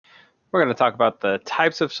We're going to talk about the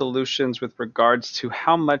types of solutions with regards to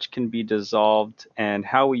how much can be dissolved and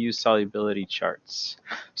how we use solubility charts.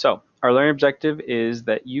 So our learning objective is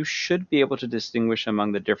that you should be able to distinguish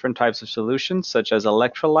among the different types of solutions, such as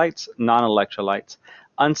electrolytes, non-electrolytes,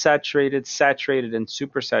 unsaturated, saturated, and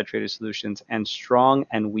supersaturated solutions, and strong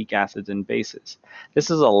and weak acids and bases.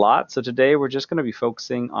 This is a lot, so today we're just going to be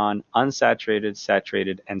focusing on unsaturated,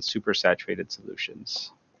 saturated, and supersaturated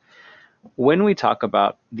solutions. When we talk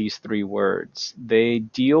about these three words, they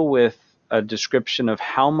deal with a description of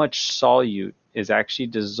how much solute is actually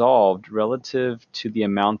dissolved relative to the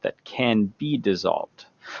amount that can be dissolved.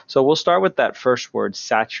 So we'll start with that first word,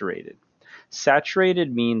 saturated.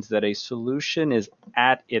 Saturated means that a solution is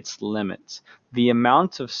at its limits. The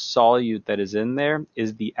amount of solute that is in there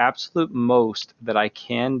is the absolute most that I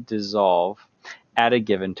can dissolve at a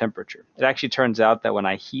given temperature. It actually turns out that when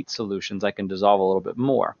I heat solutions, I can dissolve a little bit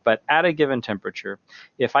more. But at a given temperature,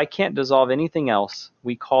 if I can't dissolve anything else,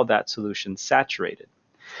 we call that solution saturated.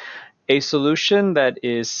 A solution that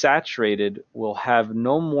is saturated will have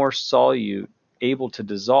no more solute able to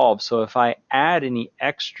dissolve. So if I add any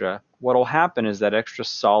extra, what will happen is that extra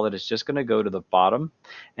solid is just going to go to the bottom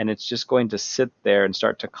and it's just going to sit there and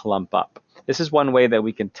start to clump up. This is one way that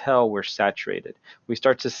we can tell we're saturated. We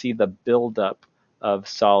start to see the buildup of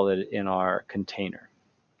solid in our container.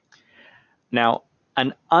 Now,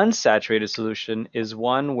 an unsaturated solution is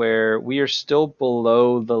one where we are still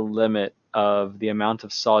below the limit of the amount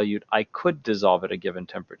of solute I could dissolve at a given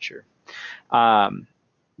temperature.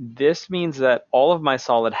 This means that all of my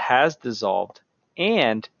solid has dissolved,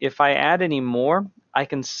 and if I add any more, I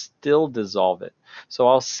can still dissolve it. So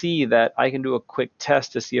I'll see that I can do a quick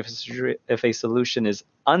test to see if a solution is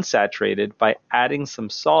unsaturated by adding some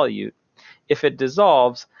solute. If it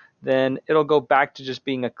dissolves, then it'll go back to just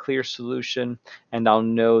being a clear solution, and I'll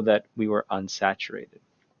know that we were unsaturated.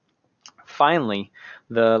 Finally,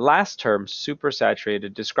 the last term,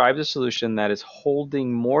 supersaturated, describes a solution that is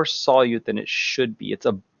holding more solute than it should be. It's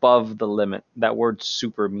above the limit. That word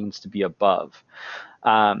super means to be above.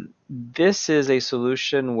 This is a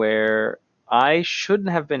solution where I shouldn't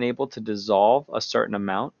have been able to dissolve a certain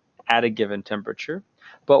amount at a given temperature.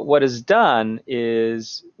 But what is done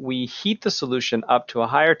is we heat the solution up to a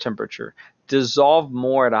higher temperature, dissolve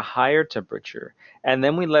more at a higher temperature, and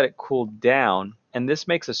then we let it cool down, and this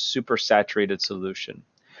makes a supersaturated solution.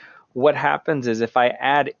 What happens is if I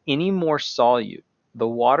add any more solute, the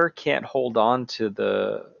water can't hold on to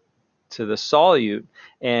the solute,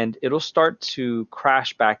 and it'll start to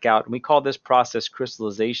crash back out. And we call this process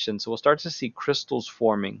crystallization. So we'll start to see crystals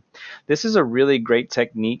forming. This is a really great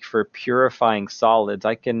technique for purifying solids.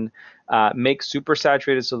 I can make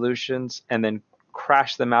supersaturated solutions and then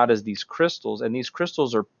crash them out as these crystals, and these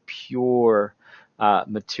crystals are pure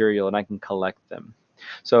material, and I can collect them.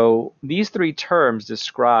 So these three terms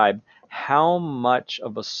describe how much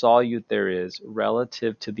of a solute there is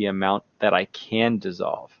relative to the amount that I can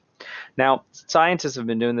dissolve. Now, scientists have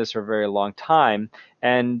been doing this for a very long time,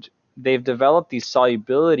 and they've developed these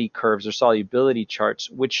solubility curves or solubility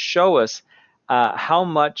charts, which show us how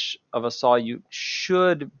much of a solute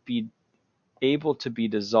should be able to be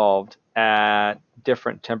dissolved at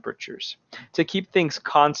different temperatures. To keep things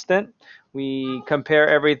constant, we compare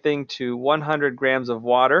everything to 100 grams of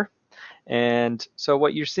water. And so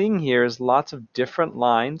what you're seeing here is lots of different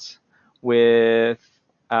lines with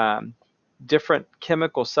different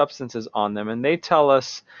chemical substances on them, and they tell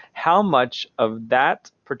us how much of that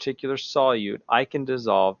particular solute I can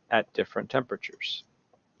dissolve at different temperatures.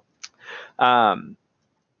 The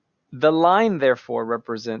line, therefore,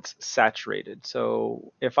 represents saturated.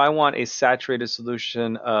 So if I want a saturated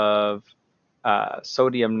solution of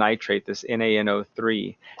sodium nitrate, this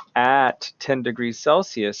NaNO3, at 10 degrees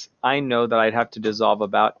Celsius, I know that I'd have to dissolve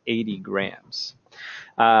about 80 grams.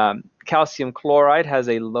 Calcium chloride has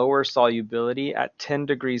a lower solubility. At 10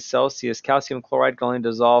 degrees Celsius, calcium chloride can only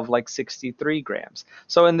dissolve like 63 grams.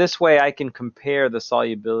 So in this way, I can compare the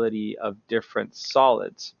solubility of different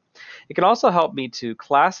solids. It can also help me to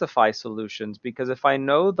classify solutions, because if I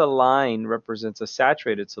know the line represents a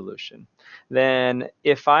saturated solution, then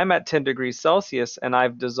if I'm at 10 degrees Celsius and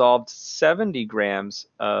I've dissolved 70 grams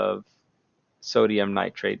of sodium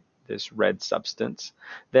nitrate, this red substance,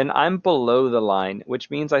 then I'm below the line, which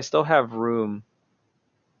means I still have room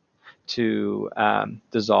to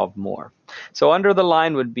dissolve more. So under the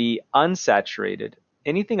line would be unsaturated.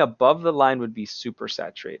 Anything above the line would be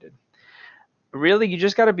supersaturated. Really, you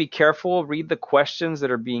just got to be careful, read the questions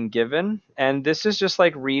that are being given. And this is just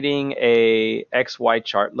like reading a XY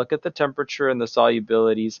chart. Look at the temperature and the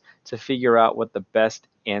solubilities to figure out what the best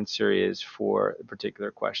answer is for a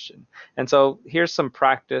particular question. And so here's some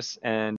practice and